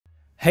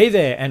Hey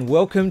there, and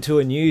welcome to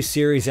a new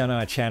series on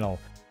our channel.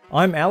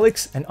 I'm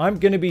Alex, and I'm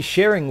going to be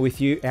sharing with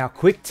you our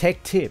quick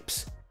tech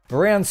tips,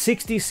 around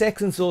 60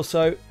 seconds or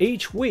so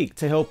each week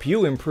to help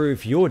you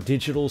improve your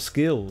digital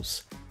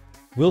skills.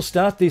 We'll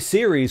start this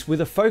series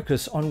with a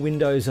focus on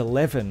Windows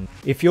 11.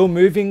 If you're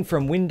moving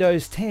from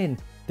Windows 10,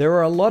 there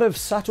are a lot of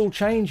subtle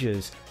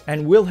changes,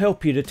 and we'll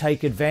help you to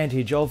take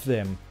advantage of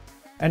them.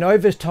 And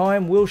over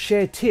time, we'll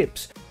share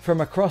tips from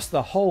across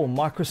the whole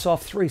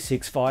Microsoft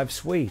 365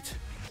 suite.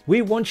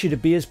 We want you to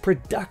be as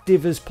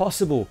productive as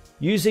possible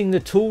using the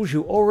tools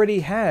you already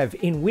have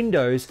in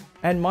Windows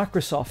and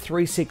Microsoft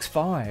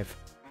 365.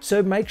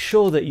 So make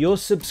sure that you're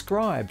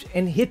subscribed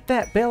and hit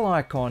that bell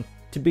icon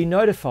to be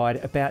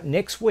notified about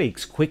next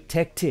week's quick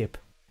tech tip.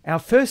 Our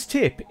first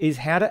tip is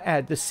how to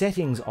add the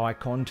settings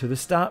icon to the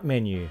start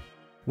menu.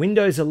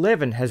 Windows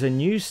 11 has a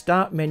new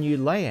start menu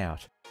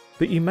layout,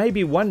 but you may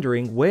be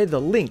wondering where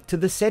the link to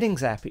the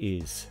settings app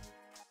is.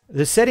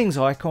 The settings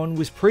icon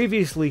was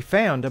previously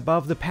found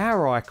above the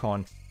power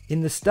icon in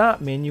the start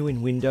menu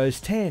in Windows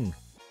 10.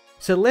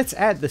 So let's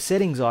add the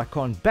settings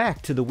icon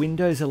back to the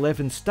Windows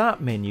 11 start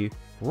menu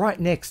right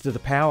next to the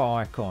power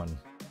icon.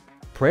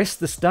 Press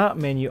the start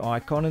menu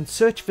icon and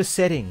search for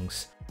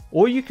settings,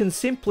 or you can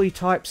simply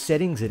type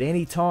settings at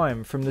any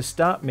time from the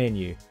start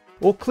menu,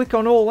 or click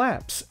on all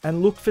apps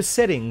and look for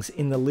settings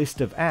in the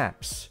list of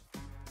apps.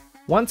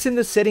 Once in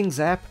the settings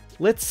app,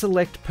 let's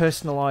select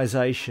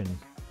personalization.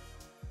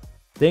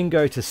 Then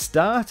go to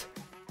Start,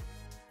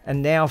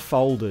 and now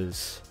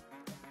Folders.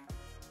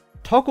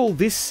 Toggle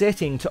this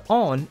setting to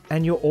on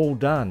and you're all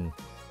done.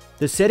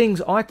 The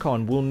settings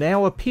icon will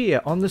now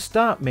appear on the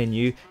Start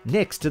menu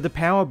next to the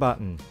Power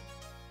button.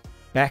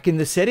 Back in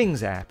the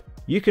Settings app,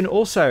 you can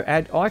also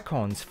add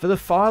icons for the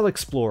File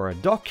Explorer,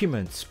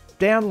 Documents,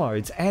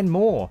 Downloads and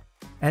more,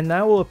 and they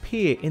will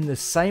appear in the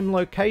same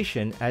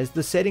location as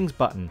the Settings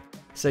button,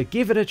 so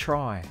give it a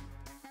try.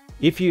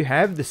 If you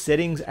have the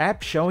Settings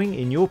app showing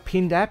in your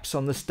pinned apps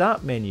on the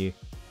Start menu,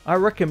 I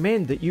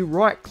recommend that you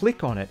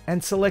right-click on it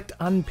and select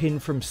Unpin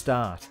from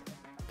Start.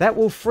 That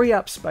will free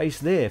up space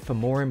there for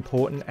more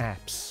important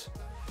apps.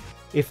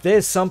 If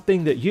there's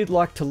something that you'd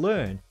like to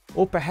learn,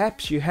 or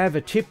perhaps you have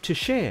a tip to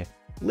share,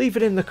 leave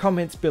it in the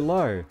comments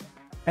below.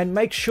 And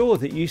make sure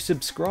that you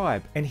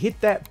subscribe and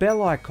hit that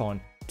bell icon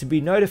to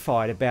be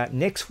notified about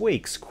next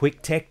week's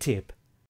quick tech tip.